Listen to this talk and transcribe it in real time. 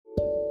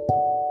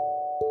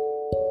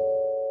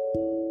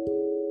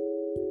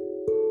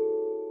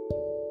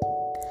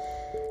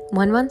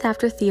1 month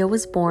after Theo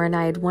was born,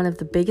 I had one of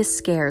the biggest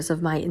scares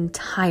of my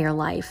entire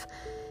life.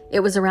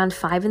 It was around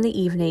 5 in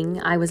the evening.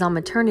 I was on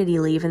maternity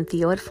leave and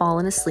Theo had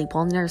fallen asleep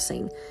while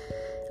nursing.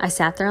 I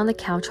sat there on the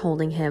couch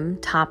holding him,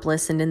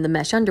 topless and in the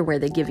mesh underwear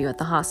they give you at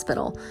the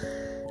hospital.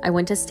 I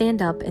went to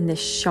stand up and this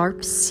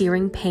sharp,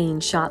 searing pain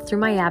shot through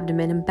my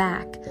abdomen and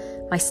back.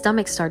 My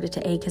stomach started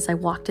to ache as I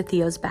walked to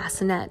Theo's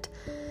bassinet.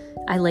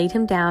 I laid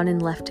him down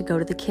and left to go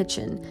to the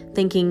kitchen,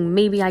 thinking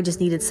maybe I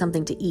just needed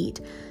something to eat.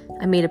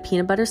 I made a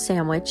peanut butter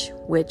sandwich,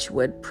 which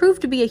would prove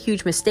to be a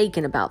huge mistake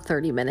in about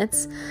 30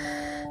 minutes.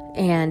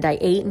 And I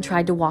ate and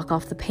tried to walk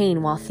off the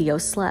pain while Theo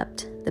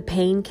slept. The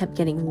pain kept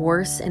getting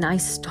worse and I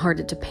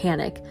started to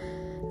panic.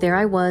 There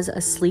I was, a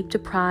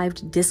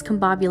sleep-deprived,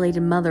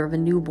 discombobulated mother of a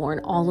newborn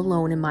all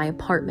alone in my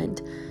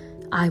apartment.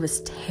 I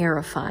was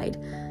terrified.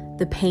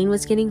 The pain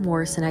was getting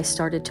worse and I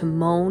started to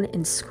moan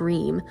and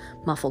scream,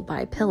 muffled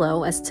by a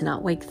pillow as to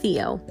not wake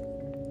Theo.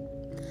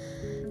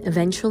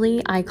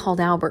 Eventually, I called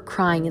Albert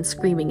crying and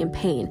screaming in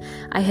pain.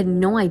 I had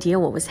no idea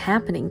what was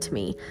happening to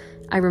me.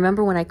 I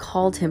remember when I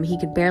called him, he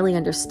could barely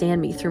understand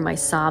me through my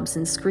sobs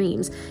and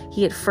screams.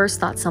 He at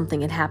first thought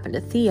something had happened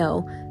to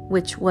Theo,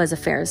 which was a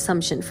fair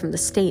assumption from the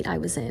state I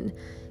was in.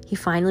 He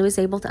finally was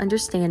able to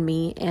understand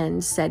me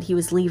and said he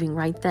was leaving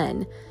right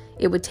then.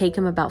 It would take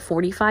him about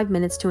 45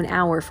 minutes to an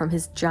hour from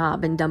his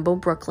job in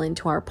Dumbo, Brooklyn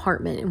to our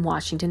apartment in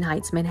Washington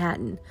Heights,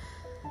 Manhattan.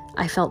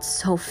 I felt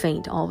so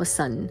faint all of a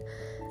sudden.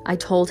 I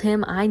told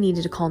him I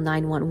needed to call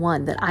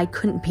 911, that I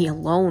couldn't be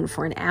alone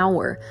for an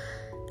hour.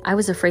 I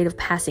was afraid of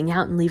passing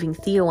out and leaving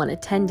Theo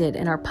unattended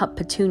and our pup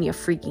Petunia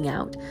freaking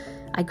out.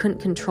 I couldn't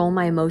control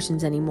my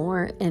emotions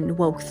anymore and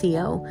woke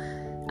Theo.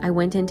 I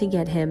went in to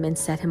get him and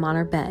set him on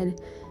our bed.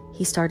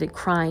 He started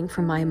crying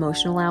from my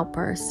emotional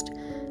outburst.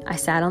 I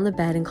sat on the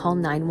bed and called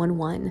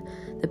 911.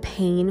 The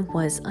pain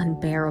was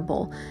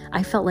unbearable.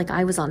 I felt like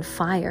I was on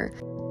fire.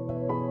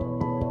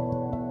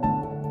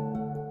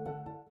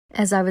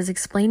 As I was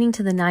explaining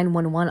to the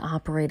 911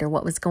 operator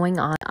what was going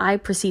on, I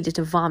proceeded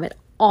to vomit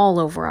all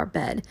over our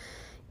bed.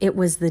 It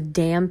was the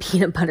damn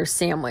peanut butter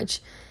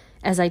sandwich.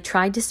 As I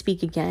tried to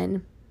speak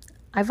again,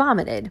 I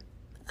vomited.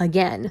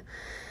 Again.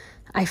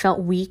 I felt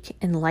weak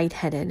and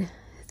lightheaded.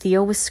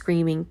 Theo was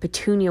screaming.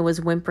 Petunia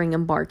was whimpering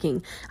and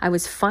barking. I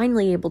was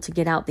finally able to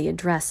get out the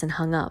address and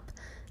hung up.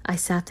 I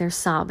sat there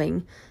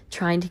sobbing,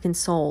 trying to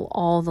console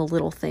all the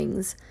little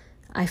things.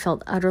 I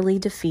felt utterly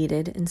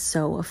defeated and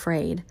so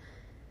afraid.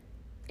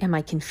 Am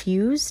I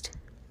confused?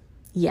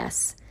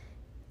 Yes.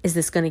 Is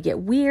this going to get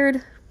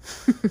weird?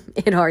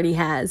 It already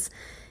has.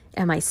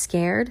 Am I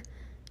scared?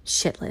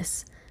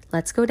 Shitless.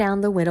 Let's go down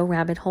the widow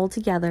rabbit hole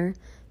together.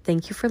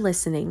 Thank you for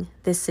listening.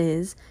 This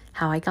is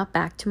How I Got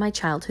Back to My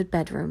Childhood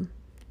Bedroom.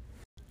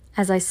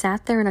 As I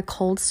sat there in a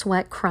cold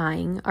sweat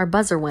crying, our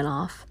buzzer went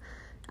off.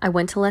 I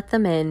went to let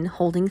them in,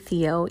 holding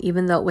Theo,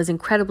 even though it was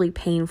incredibly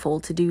painful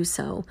to do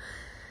so.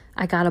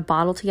 I got a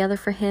bottle together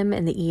for him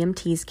and the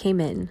EMTs came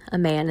in, a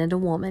man and a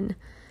woman.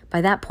 By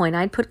that point,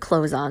 I'd put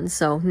clothes on,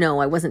 so no,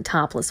 I wasn't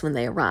topless when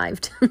they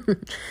arrived.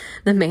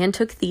 The man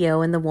took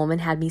Theo and the woman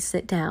had me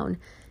sit down.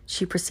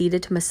 She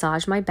proceeded to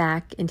massage my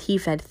back and he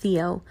fed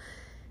Theo.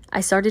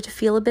 I started to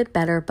feel a bit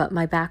better, but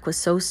my back was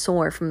so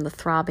sore from the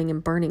throbbing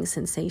and burning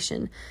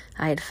sensation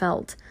I had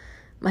felt.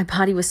 My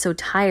body was so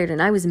tired and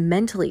I was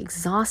mentally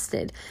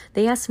exhausted.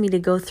 They asked me to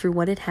go through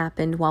what had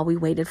happened while we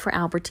waited for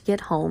Albert to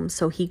get home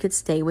so he could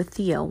stay with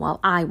Theo while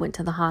I went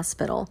to the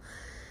hospital.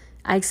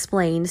 I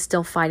explained,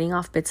 still fighting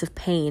off bits of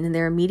pain, and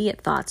their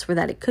immediate thoughts were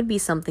that it could be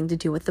something to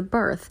do with the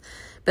birth.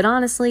 But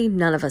honestly,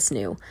 none of us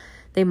knew.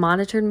 They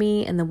monitored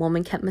me, and the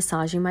woman kept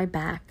massaging my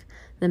back.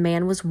 The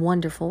man was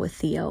wonderful with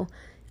Theo.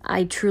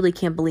 I truly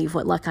can't believe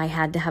what luck I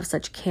had to have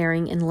such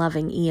caring and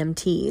loving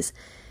EMTs.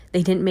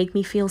 They didn't make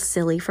me feel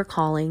silly for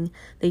calling.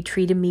 They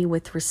treated me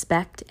with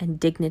respect and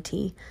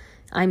dignity.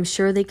 I'm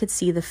sure they could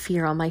see the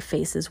fear on my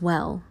face as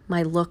well,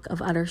 my look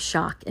of utter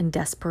shock and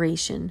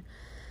desperation.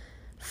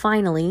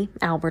 Finally,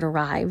 Albert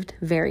arrived,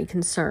 very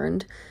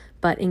concerned,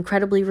 but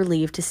incredibly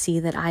relieved to see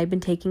that I had been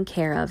taken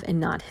care of and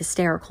not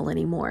hysterical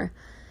anymore.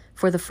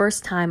 For the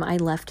first time, I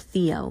left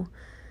Theo.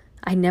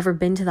 I'd never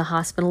been to the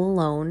hospital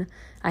alone.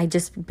 I'd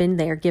just been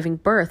there giving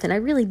birth, and I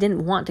really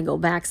didn't want to go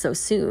back so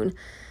soon.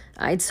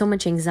 I had so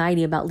much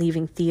anxiety about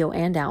leaving Theo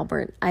and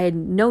Albert. I had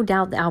no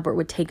doubt that Albert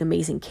would take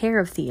amazing care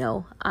of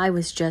Theo. I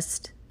was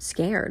just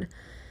scared.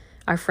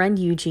 Our friend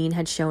Eugene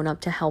had shown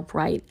up to help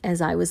right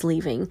as I was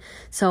leaving,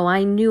 so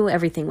I knew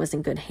everything was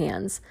in good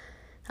hands.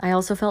 I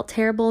also felt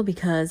terrible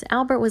because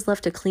Albert was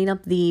left to clean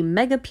up the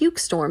mega puke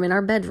storm in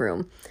our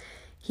bedroom.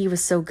 He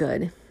was so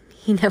good.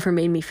 He never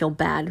made me feel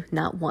bad,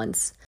 not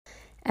once.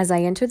 As I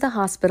entered the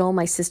hospital,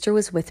 my sister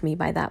was with me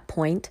by that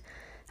point.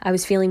 I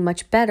was feeling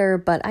much better,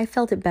 but I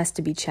felt it best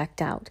to be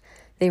checked out.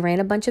 They ran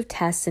a bunch of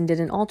tests and did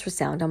an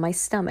ultrasound on my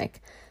stomach.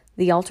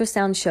 The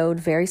ultrasound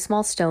showed very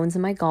small stones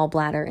in my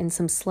gallbladder and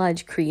some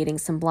sludge creating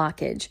some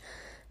blockage.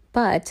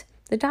 But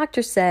the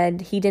doctor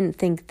said he didn't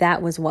think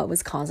that was what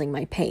was causing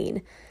my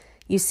pain.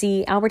 You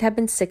see, Albert had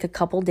been sick a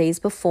couple days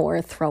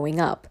before,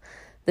 throwing up.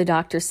 The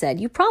doctor said,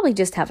 "You probably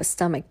just have a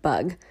stomach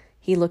bug."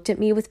 He looked at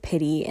me with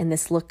pity and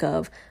this look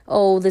of,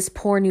 oh, this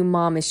poor new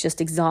mom is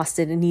just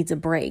exhausted and needs a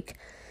break.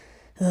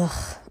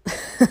 Ugh.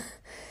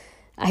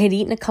 I had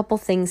eaten a couple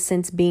things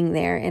since being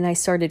there, and I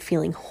started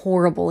feeling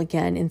horrible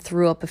again and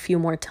threw up a few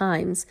more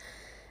times.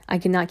 I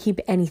could not keep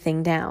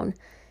anything down.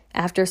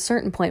 After a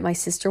certain point, my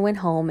sister went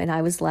home and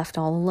I was left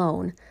all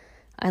alone.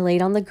 I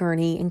laid on the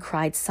gurney and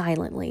cried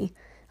silently.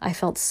 I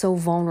felt so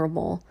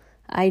vulnerable.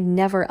 I'd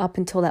never up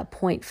until that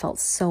point felt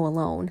so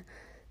alone.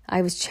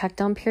 I was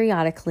checked on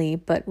periodically,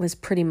 but was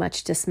pretty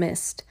much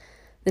dismissed.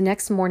 The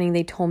next morning,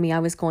 they told me I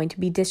was going to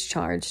be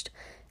discharged.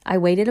 I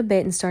waited a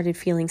bit and started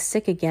feeling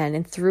sick again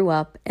and threw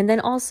up, and then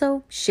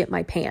also shit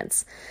my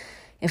pants.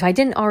 If I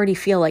didn't already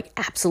feel like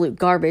absolute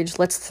garbage,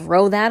 let's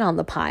throw that on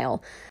the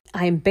pile.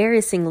 I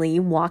embarrassingly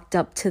walked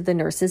up to the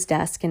nurse's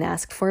desk and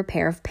asked for a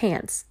pair of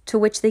pants, to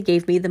which they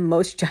gave me the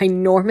most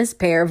ginormous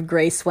pair of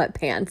gray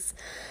sweatpants.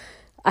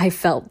 I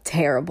felt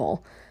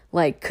terrible.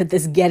 Like, could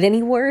this get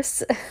any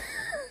worse?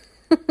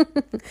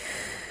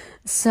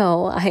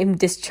 So I'm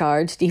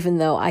discharged, even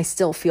though I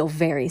still feel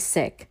very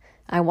sick.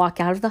 I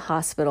walk out of the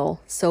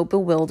hospital, so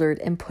bewildered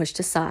and pushed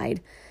aside.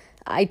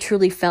 I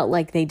truly felt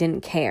like they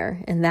didn't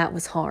care, and that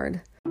was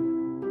hard.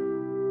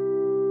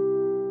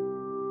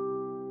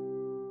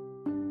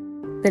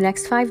 The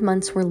next 5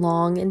 months were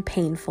long and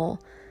painful.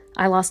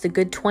 I lost a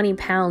good 20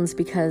 pounds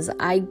because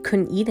I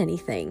couldn't eat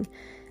anything.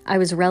 I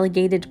was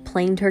relegated to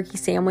plain turkey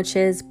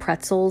sandwiches,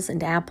 pretzels,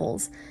 and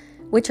apples,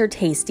 which are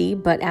tasty,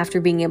 but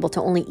after being able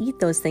to only eat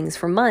those things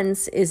for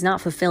months is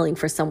not fulfilling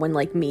for someone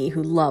like me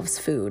who loves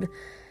food.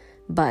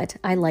 But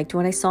I liked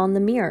what I saw in the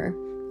mirror.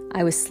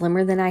 I was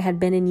slimmer than I had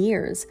been in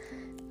years.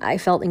 I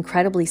felt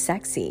incredibly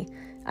sexy.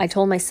 I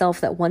told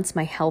myself that once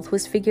my health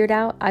was figured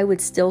out, I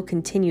would still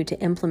continue to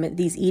implement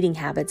these eating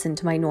habits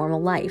into my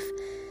normal life,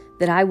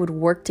 that I would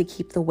work to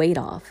keep the weight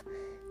off.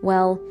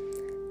 Well,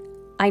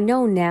 I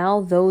know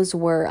now those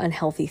were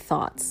unhealthy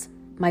thoughts.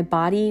 My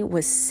body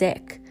was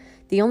sick.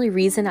 The only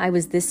reason I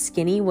was this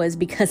skinny was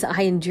because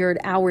I endured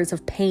hours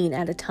of pain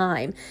at a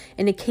time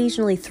and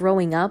occasionally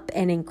throwing up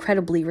and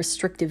incredibly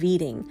restrictive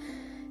eating.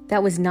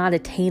 That was not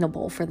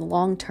attainable for the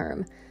long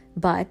term,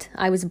 but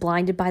I was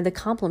blinded by the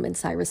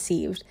compliments I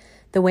received,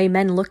 the way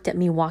men looked at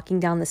me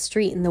walking down the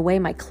street and the way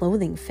my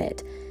clothing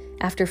fit.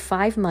 After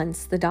 5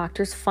 months, the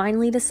doctors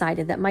finally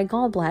decided that my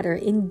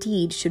gallbladder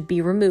indeed should be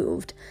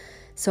removed.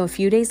 So a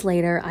few days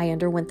later, I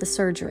underwent the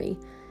surgery.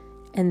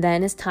 And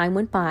then as time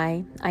went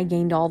by, I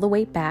gained all the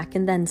weight back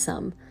and then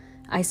some.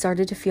 I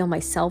started to feel my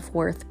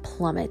self-worth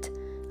plummet.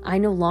 I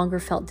no longer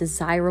felt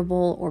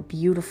desirable or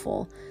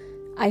beautiful.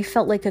 I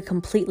felt like a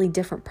completely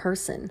different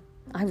person.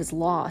 I was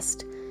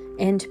lost.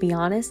 And to be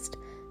honest,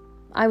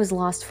 I was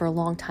lost for a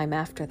long time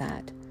after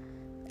that.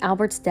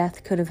 Albert's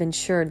death could have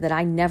ensured that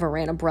I never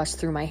ran a brush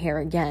through my hair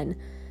again.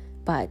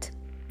 But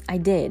I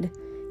did,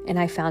 and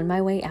I found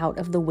my way out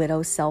of the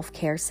widow's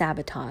self-care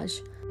sabotage.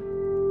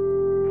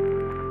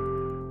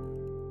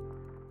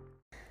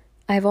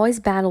 I've always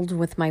battled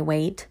with my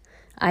weight.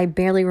 I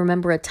barely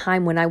remember a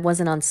time when I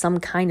wasn't on some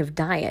kind of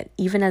diet,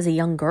 even as a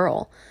young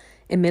girl.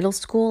 In middle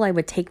school, I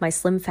would take my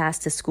Slim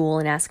Fast to school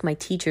and ask my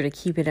teacher to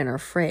keep it in her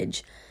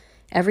fridge.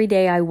 Every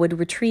day I would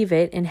retrieve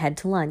it and head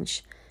to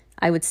lunch.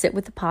 I would sit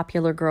with the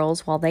popular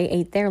girls while they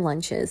ate their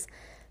lunches,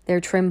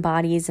 their trim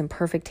bodies and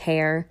perfect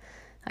hair.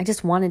 I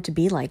just wanted to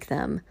be like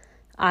them.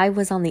 I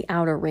was on the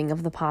outer ring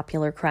of the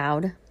popular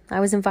crowd. I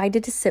was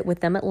invited to sit with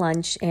them at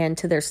lunch and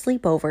to their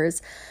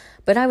sleepovers,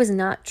 but I was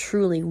not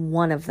truly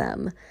one of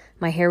them.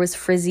 My hair was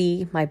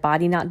frizzy, my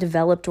body not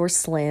developed or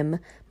slim.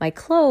 My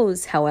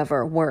clothes,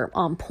 however, were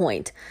on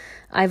point.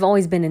 I've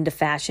always been into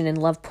fashion and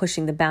love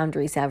pushing the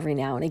boundaries every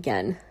now and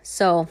again,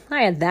 so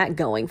I had that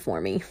going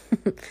for me.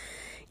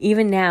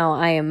 Even now,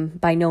 I am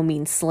by no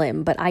means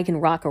slim, but I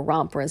can rock a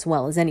romper as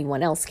well as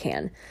anyone else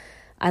can.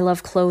 I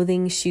love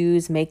clothing,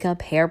 shoes,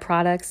 makeup, hair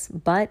products,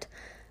 but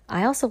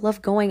I also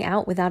love going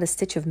out without a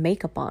stitch of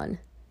makeup on.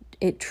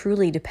 It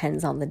truly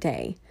depends on the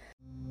day.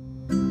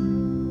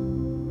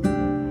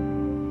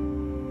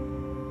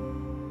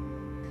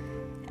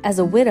 As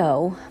a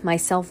widow, my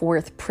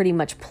self-worth pretty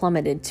much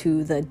plummeted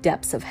to the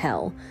depths of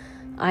hell.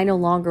 I no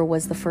longer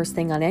was the first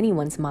thing on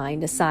anyone's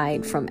mind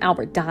aside from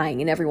Albert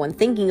dying and everyone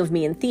thinking of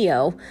me and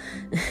Theo.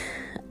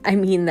 I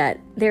mean that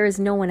there is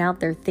no one out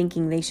there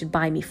thinking they should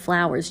buy me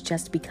flowers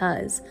just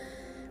because.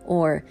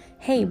 Or,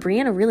 hey,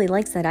 Brianna really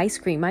likes that ice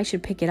cream, I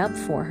should pick it up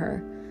for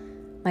her.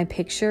 My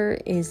picture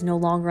is no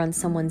longer on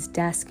someone's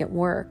desk at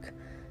work.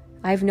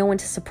 I have no one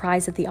to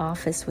surprise at the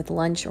office with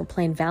lunch or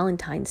plan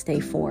Valentine's Day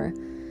for.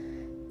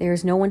 There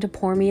is no one to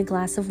pour me a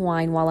glass of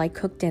wine while I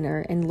cook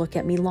dinner and look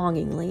at me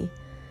longingly.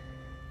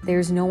 There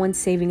is no one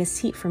saving a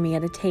seat for me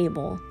at a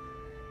table.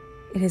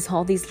 It is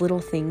all these little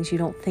things you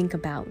don't think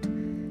about,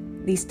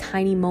 these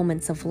tiny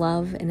moments of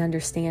love and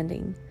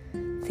understanding,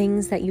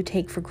 things that you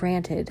take for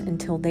granted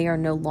until they are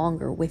no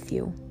longer with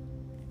you.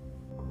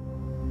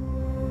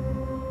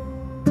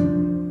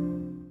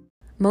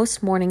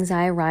 Most mornings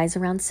I arise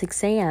around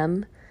 6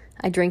 a.m.,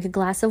 I drink a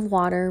glass of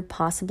water,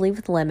 possibly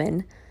with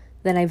lemon,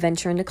 then I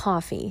venture into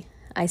coffee.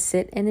 I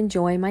sit and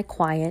enjoy my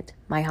quiet,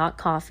 my hot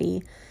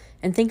coffee,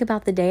 and think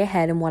about the day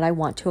ahead and what I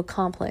want to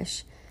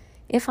accomplish.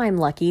 If I'm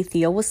lucky,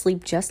 Theo will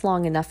sleep just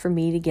long enough for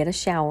me to get a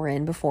shower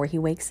in before he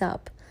wakes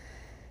up.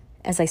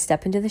 As I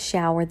step into the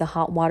shower, the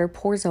hot water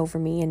pours over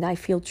me and I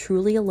feel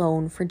truly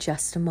alone for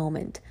just a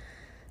moment.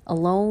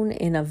 Alone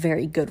in a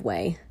very good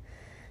way.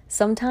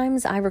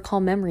 Sometimes I recall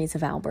memories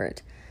of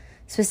Albert,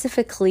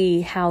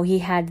 specifically how he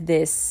had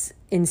this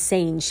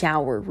insane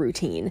shower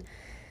routine.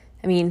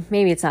 I mean,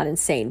 maybe it's not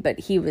insane, but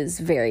he was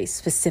very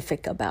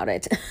specific about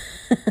it.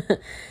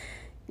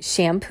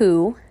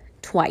 Shampoo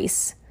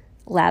twice,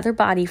 lather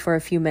body for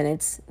a few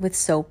minutes with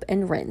soap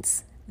and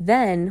rinse,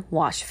 then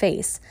wash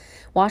face.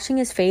 Washing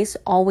his face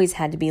always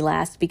had to be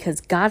last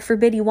because God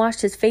forbid he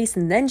washed his face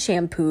and then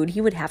shampooed,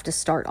 he would have to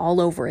start all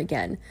over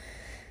again.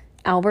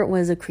 Albert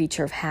was a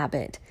creature of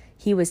habit.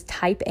 He was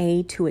type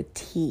A to a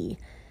T.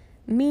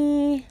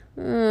 Me,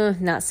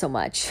 not so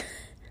much.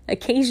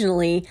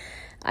 Occasionally,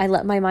 I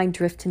let my mind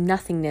drift to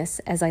nothingness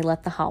as I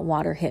let the hot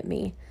water hit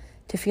me.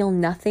 To feel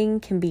nothing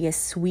can be a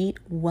sweet,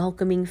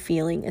 welcoming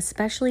feeling,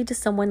 especially to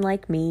someone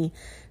like me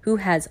who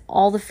has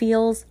all the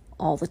feels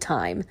all the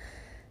time.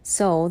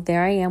 So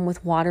there I am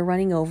with water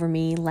running over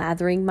me,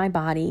 lathering my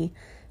body,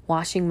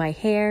 washing my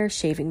hair,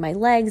 shaving my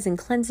legs, and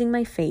cleansing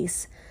my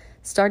face,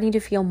 starting to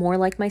feel more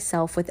like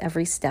myself with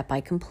every step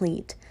I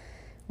complete,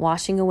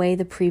 washing away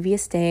the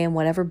previous day and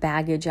whatever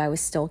baggage I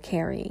was still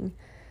carrying.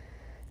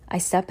 I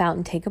step out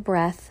and take a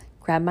breath,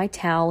 grab my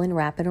towel and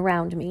wrap it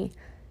around me.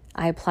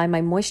 I apply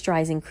my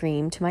moisturizing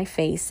cream to my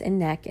face and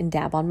neck and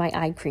dab on my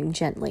eye cream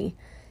gently.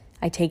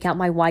 I take out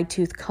my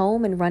wide-tooth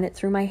comb and run it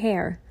through my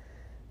hair.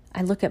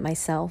 I look at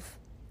myself.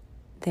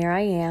 There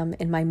I am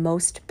in my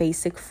most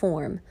basic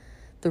form,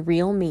 the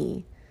real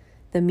me,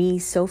 the me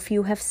so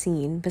few have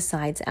seen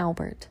besides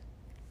Albert.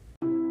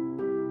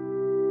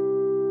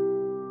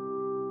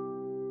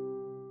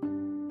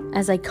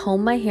 As I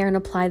comb my hair and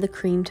apply the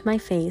cream to my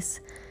face,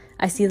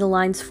 I see the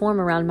lines form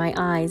around my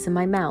eyes and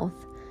my mouth.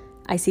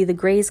 I see the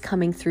grays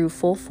coming through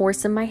full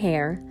force in my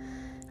hair.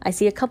 I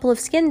see a couple of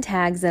skin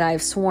tags that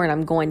I've sworn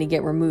I'm going to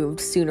get removed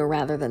sooner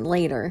rather than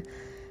later.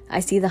 I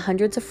see the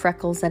hundreds of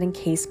freckles that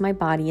encase my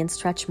body and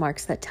stretch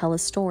marks that tell a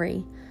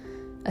story.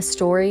 A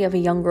story of a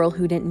young girl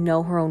who didn't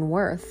know her own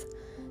worth.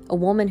 A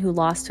woman who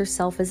lost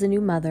herself as a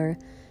new mother,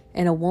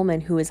 and a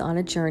woman who is on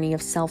a journey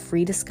of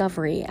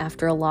self-rediscovery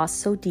after a loss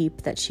so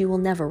deep that she will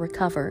never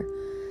recover.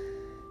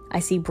 I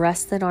see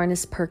breasts that aren't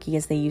as perky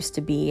as they used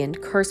to be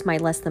and curse my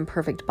less than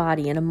perfect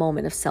body in a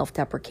moment of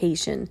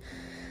self-deprecation.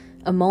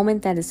 A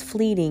moment that is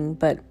fleeting,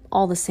 but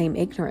all the same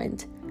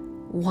ignorant.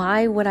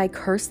 Why would I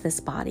curse this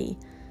body?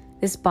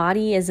 This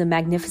body is a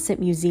magnificent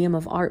museum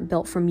of art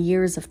built from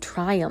years of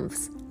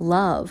triumphs,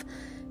 love,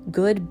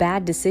 good,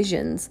 bad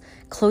decisions,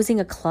 closing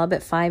a club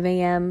at 5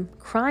 a.m.,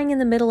 crying in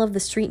the middle of the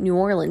street in New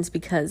Orleans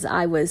because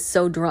I was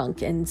so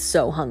drunk and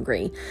so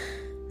hungry,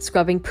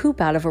 scrubbing poop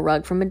out of a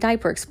rug from a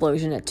diaper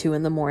explosion at 2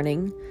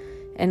 a.m,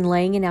 and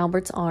laying in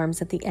Albert's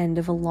arms at the end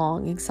of a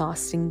long,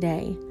 exhausting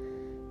day.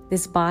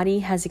 This body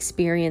has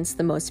experienced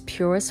the most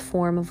purest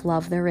form of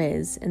love there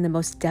is and the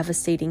most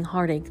devastating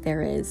heartache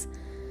there is.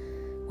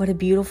 What a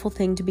beautiful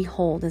thing to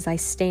behold as I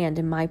stand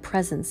in my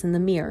presence in the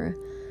mirror.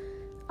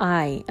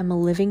 I am a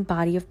living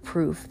body of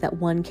proof that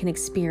one can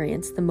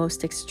experience the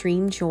most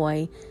extreme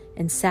joy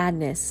and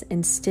sadness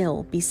and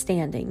still be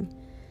standing.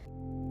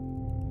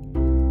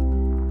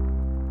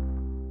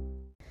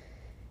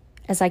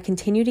 As I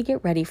continue to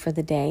get ready for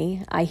the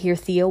day, I hear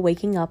Theo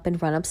waking up and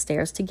run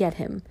upstairs to get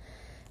him.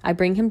 I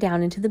bring him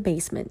down into the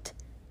basement.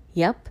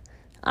 Yep,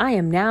 I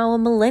am now a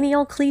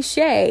millennial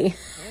cliche.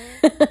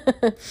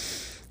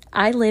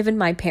 I live in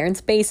my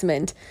parents'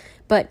 basement,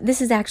 but this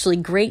is actually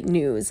great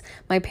news.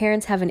 My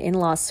parents have an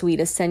in-law suite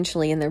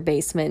essentially in their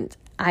basement.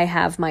 I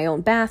have my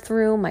own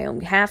bathroom, my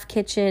own half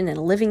kitchen, and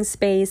a living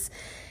space.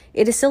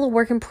 It is still a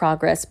work in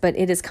progress, but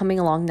it is coming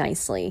along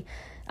nicely.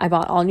 I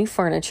bought all new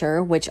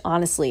furniture, which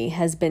honestly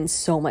has been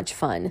so much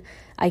fun.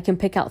 I can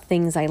pick out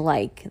things I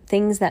like,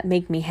 things that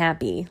make me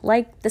happy,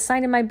 like the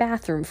sign in my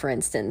bathroom, for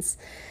instance.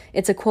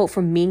 It's a quote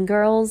from Mean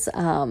Girls.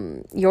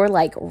 You're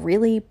like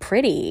really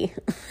pretty.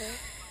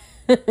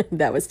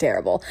 That was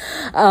terrible.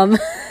 I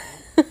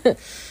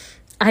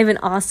have an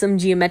awesome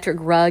geometric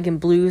rug in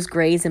blues,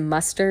 grays, and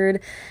mustard.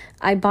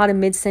 I bought a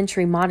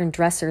mid-century modern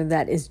dresser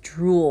that is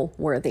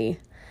drool-worthy.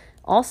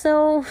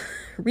 Also,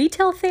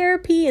 retail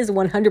therapy is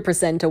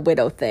 100% a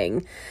widow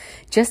thing.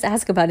 Just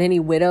ask about any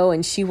widow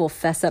and she will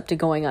fess up to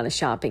going on a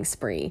shopping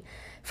spree.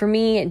 For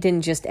me, it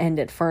didn't just end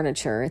at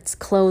furniture. It's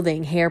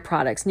clothing, hair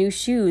products, new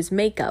shoes,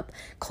 makeup,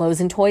 clothes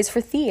and toys for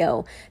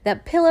Theo.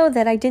 That pillow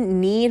that I didn't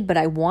need, but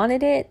I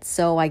wanted it,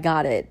 so I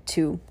got it,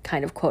 to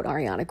kind of quote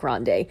Ariana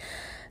Grande.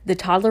 The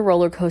toddler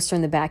roller coaster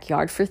in the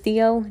backyard for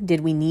Theo, did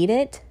we need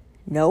it?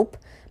 Nope.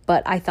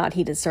 But I thought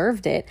he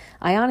deserved it.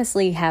 I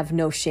honestly have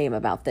no shame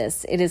about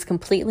this. It is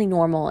completely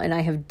normal, and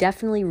I have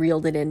definitely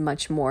reeled it in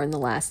much more in the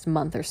last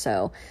month or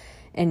so.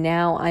 And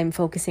now I'm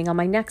focusing on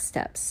my next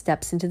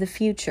steps into the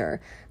future,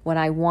 what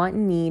I want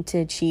and need to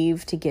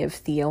achieve to give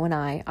Theo and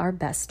I our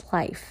best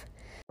life.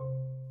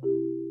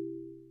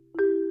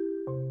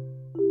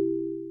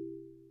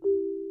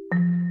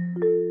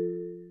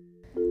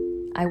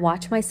 I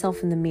watch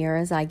myself in the mirror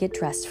as I get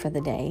dressed for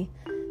the day.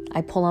 I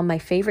pull on my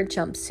favorite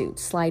jumpsuit,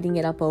 sliding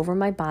it up over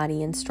my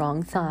body and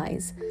strong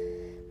thighs,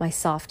 my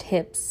soft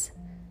hips,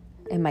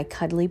 and my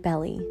cuddly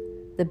belly,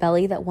 the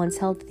belly that once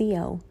held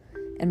Theo,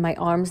 and my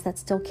arms that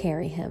still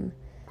carry him,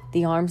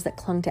 the arms that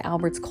clung to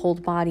Albert's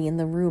cold body in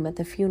the room at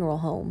the funeral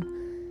home.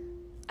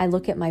 I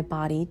look at my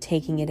body,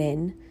 taking it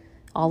in,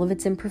 all of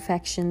its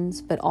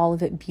imperfections, but all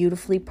of it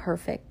beautifully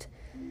perfect.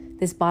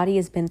 This body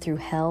has been through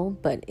hell,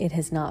 but it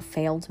has not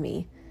failed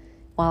me.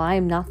 While I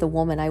am not the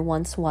woman I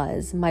once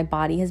was, my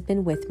body has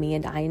been with me,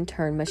 and I in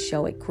turn must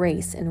show it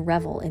grace and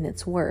revel in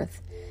its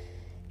worth.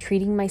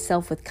 Treating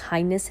myself with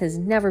kindness has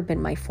never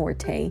been my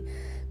forte,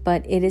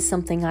 but it is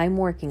something I'm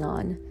working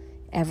on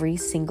every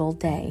single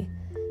day.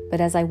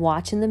 But as I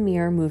watch in the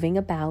mirror moving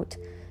about,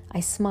 I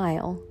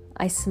smile.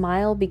 I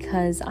smile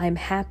because I'm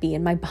happy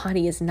and my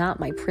body is not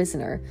my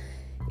prisoner.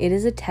 It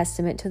is a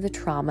testament to the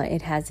trauma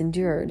it has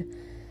endured.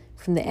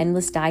 From the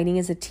endless dieting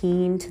as a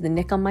teen, to the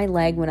nick on my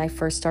leg when I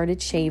first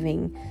started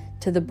shaving,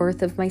 to the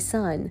birth of my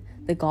son,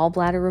 the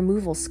gallbladder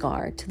removal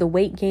scar, to the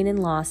weight gain and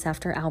loss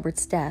after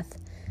Albert's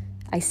death.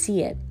 I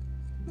see it.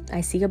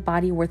 I see a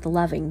body worth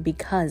loving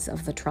because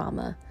of the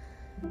trauma.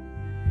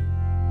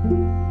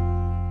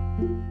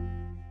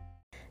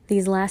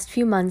 These last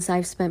few months,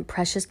 I've spent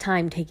precious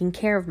time taking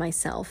care of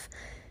myself.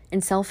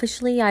 And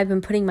selfishly, I've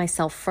been putting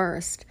myself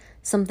first,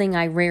 something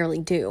I rarely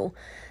do.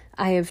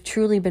 I have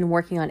truly been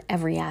working on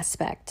every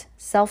aspect.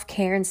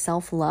 Self-care and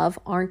self-love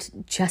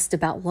aren't just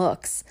about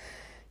looks.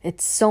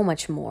 It's so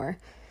much more.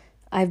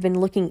 I've been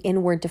looking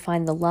inward to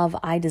find the love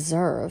I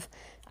deserve.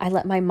 I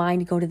let my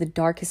mind go to the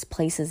darkest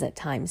places at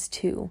times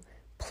too.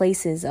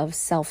 Places of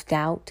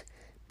self-doubt,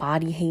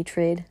 body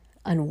hatred,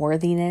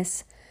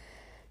 unworthiness.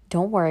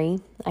 Don't worry,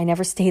 I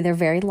never stay there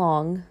very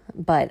long,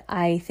 but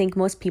I think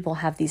most people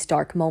have these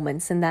dark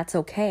moments, and that's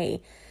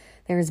okay.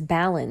 There is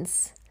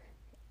balance.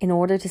 In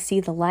order to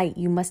see the light,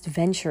 you must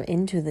venture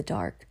into the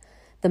dark.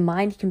 The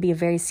mind can be a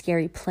very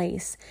scary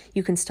place.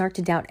 You can start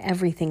to doubt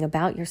everything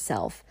about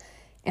yourself.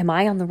 Am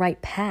I on the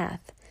right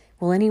path?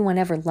 Will anyone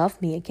ever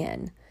love me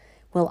again?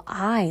 Will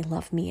I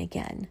love me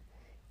again?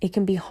 It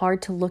can be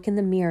hard to look in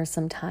the mirror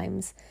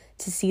sometimes,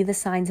 to see the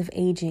signs of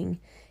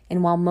aging.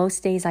 And while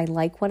most days I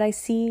like what I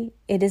see,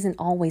 it isn't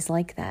always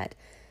like that.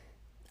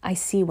 I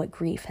see what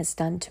grief has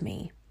done to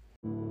me.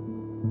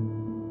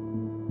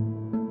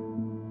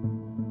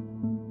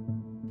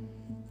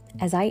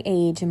 As I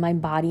age and my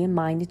body and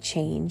mind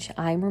change,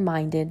 I'm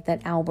reminded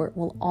that Albert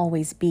will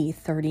always be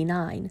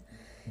 39.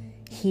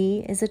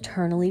 He is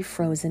eternally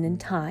frozen in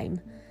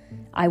time.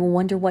 I will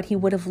wonder what he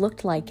would have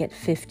looked like at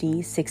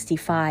 50,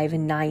 65,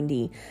 and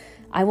 90.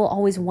 I will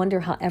always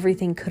wonder how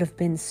everything could have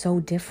been so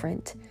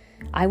different.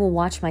 I will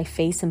watch my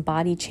face and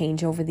body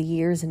change over the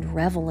years and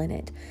revel in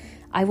it.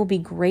 I will be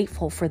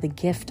grateful for the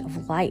gift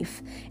of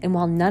life. And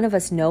while none of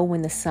us know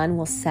when the sun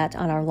will set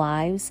on our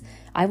lives,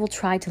 I will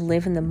try to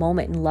live in the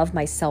moment and love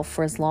myself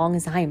for as long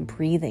as I am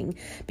breathing,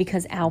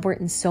 because Albert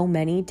and so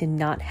many did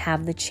not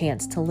have the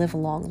chance to live a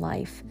long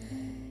life.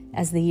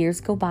 As the years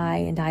go by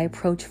and I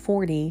approach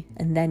 40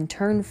 and then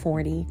turn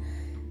 40,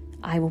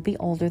 I will be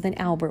older than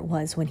Albert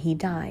was when he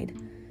died.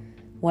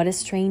 What a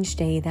strange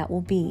day that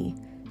will be,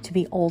 to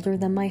be older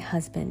than my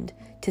husband,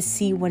 to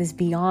see what is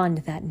beyond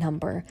that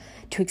number,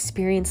 to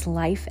experience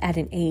life at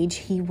an age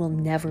he will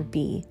never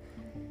be.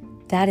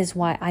 That is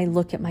why I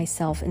look at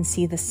myself and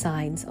see the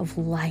signs of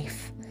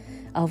life,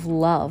 of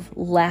love,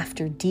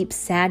 laughter, deep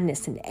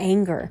sadness, and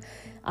anger.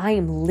 I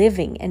am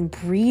living and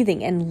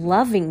breathing and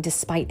loving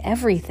despite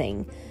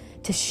everything.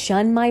 To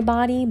shun my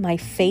body, my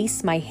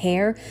face, my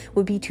hair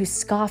would be to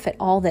scoff at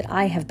all that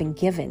I have been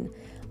given,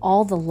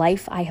 all the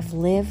life I have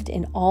lived,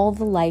 and all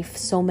the life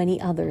so many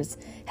others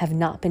have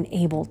not been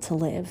able to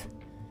live.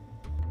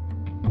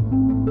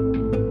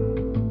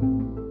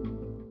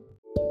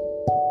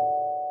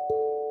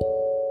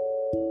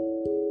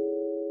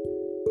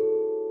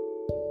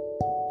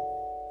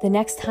 The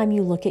next time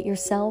you look at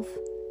yourself,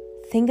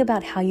 think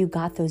about how you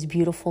got those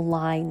beautiful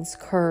lines,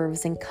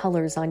 curves, and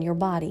colors on your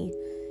body.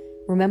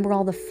 Remember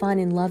all the fun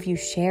and love you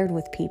shared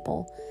with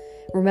people.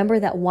 Remember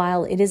that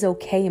while it is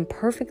okay and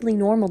perfectly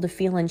normal to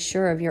feel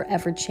unsure of your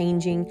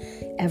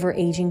ever-changing,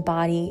 ever-aging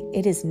body,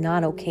 it is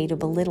not okay to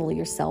belittle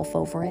yourself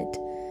over it.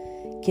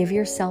 Give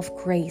yourself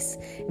grace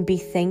and be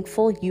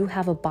thankful you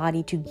have a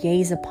body to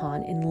gaze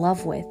upon and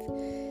love with.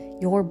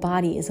 Your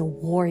body is a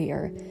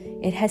warrior.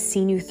 It has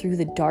seen you through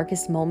the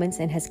darkest moments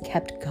and has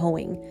kept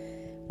going.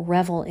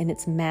 Revel in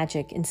its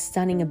magic and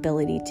stunning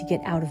ability to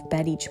get out of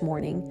bed each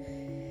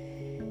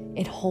morning.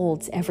 It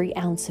holds every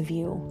ounce of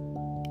you.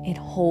 It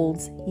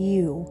holds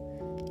you,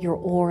 your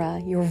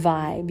aura, your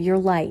vibe, your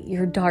light,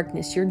 your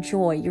darkness, your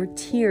joy, your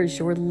tears,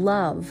 your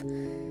love.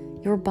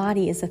 Your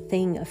body is a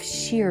thing of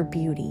sheer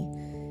beauty.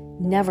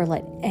 Never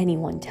let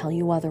anyone tell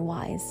you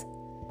otherwise.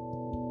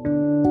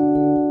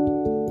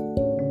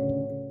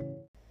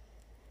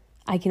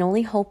 I can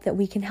only hope that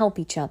we can help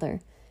each other.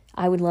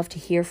 I would love to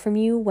hear from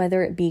you,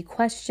 whether it be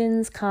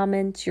questions,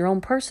 comments, your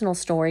own personal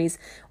stories,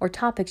 or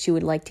topics you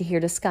would like to hear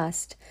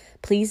discussed.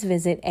 Please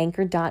visit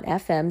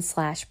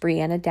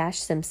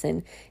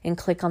anchor.fm/Brianna-Simpson and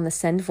click on the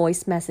Send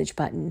Voice Message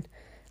button.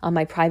 On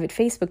my private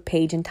Facebook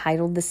page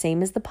entitled The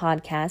Same as the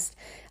Podcast,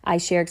 I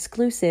share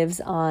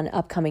exclusives on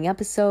upcoming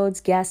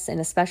episodes, guests,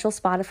 and a special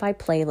Spotify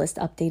playlist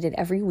updated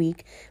every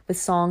week with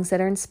songs that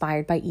are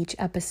inspired by each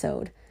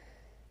episode.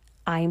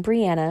 I'm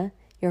Brianna,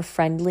 your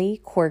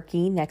friendly,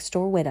 quirky,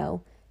 next-door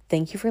widow.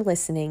 Thank you for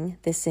listening.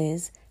 This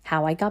is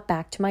How I Got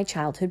Back to My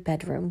Childhood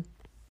Bedroom.